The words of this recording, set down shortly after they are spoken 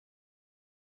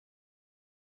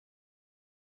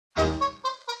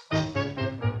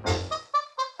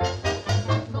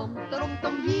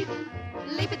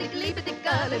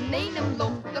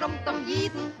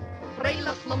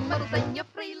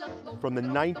From the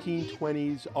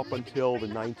 1920s up until the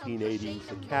 1980s,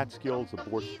 the Catskills, the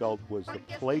Borscht Belt, was the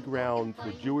playground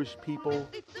for Jewish people.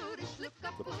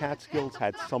 The Catskills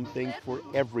had something for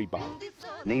everybody.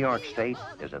 New York State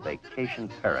is a vacation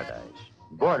paradise.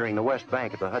 Bordering the west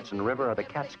bank of the Hudson River are the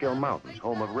Catskill Mountains,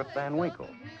 home of Rip Van Winkle.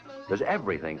 There's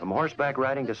everything from horseback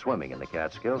riding to swimming in the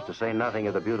Catskills, to say nothing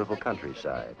of the beautiful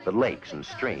countryside, the lakes and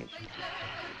streams.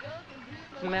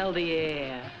 Smell the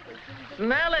air.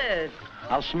 Smell it.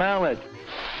 I'll smell it.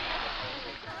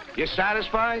 You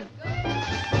satisfied?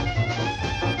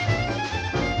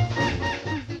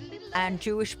 And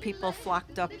Jewish people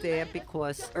flocked up there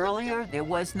because earlier there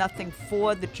was nothing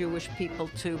for the Jewish people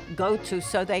to go to,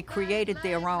 so they created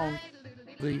their own.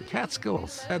 The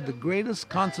Catskills had the greatest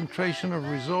concentration of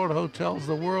resort hotels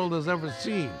the world has ever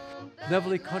seen.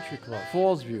 Neverly Country Club,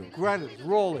 Fallsview, Granite,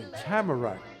 Rolling,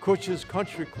 Tamarack, Kutcher's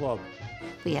Country Club.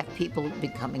 We have people who've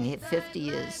been coming here 50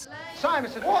 years.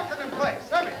 Simonson, walk in place.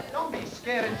 Don't be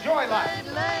scared. Enjoy life.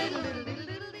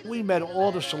 We met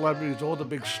all the celebrities, all the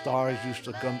big stars used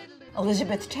to come.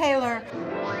 Elizabeth Taylor,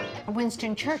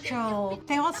 Winston Churchill,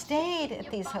 they all stayed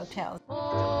at these hotels.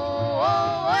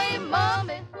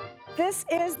 This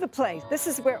is the place. This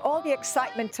is where all the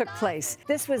excitement took place.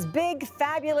 This was big,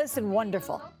 fabulous, and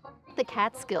wonderful. The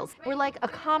Catskills were like a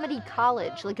comedy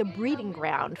college, like a breeding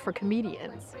ground for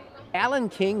comedians. Alan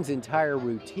King's entire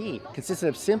routine consisted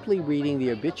of simply reading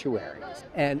the obituaries,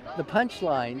 and the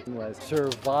punchline was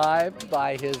survived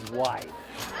by his wife.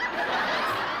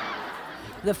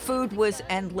 The food was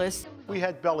endless. We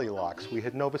had belly locks, we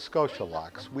had Nova Scotia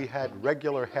locks, we had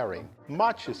regular herring,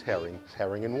 Machia's herring,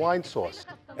 herring and wine sauce.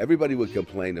 Everybody would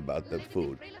complain about the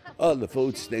food. Oh, the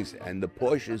food stinks and the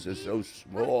portions are so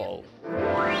small.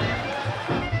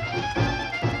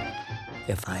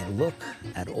 If I look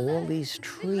at all these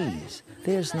trees,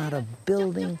 there's not a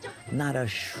building, not a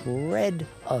shred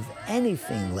of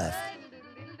anything left.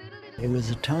 It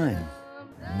was a time.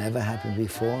 Never happened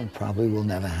before and probably will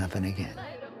never happen again.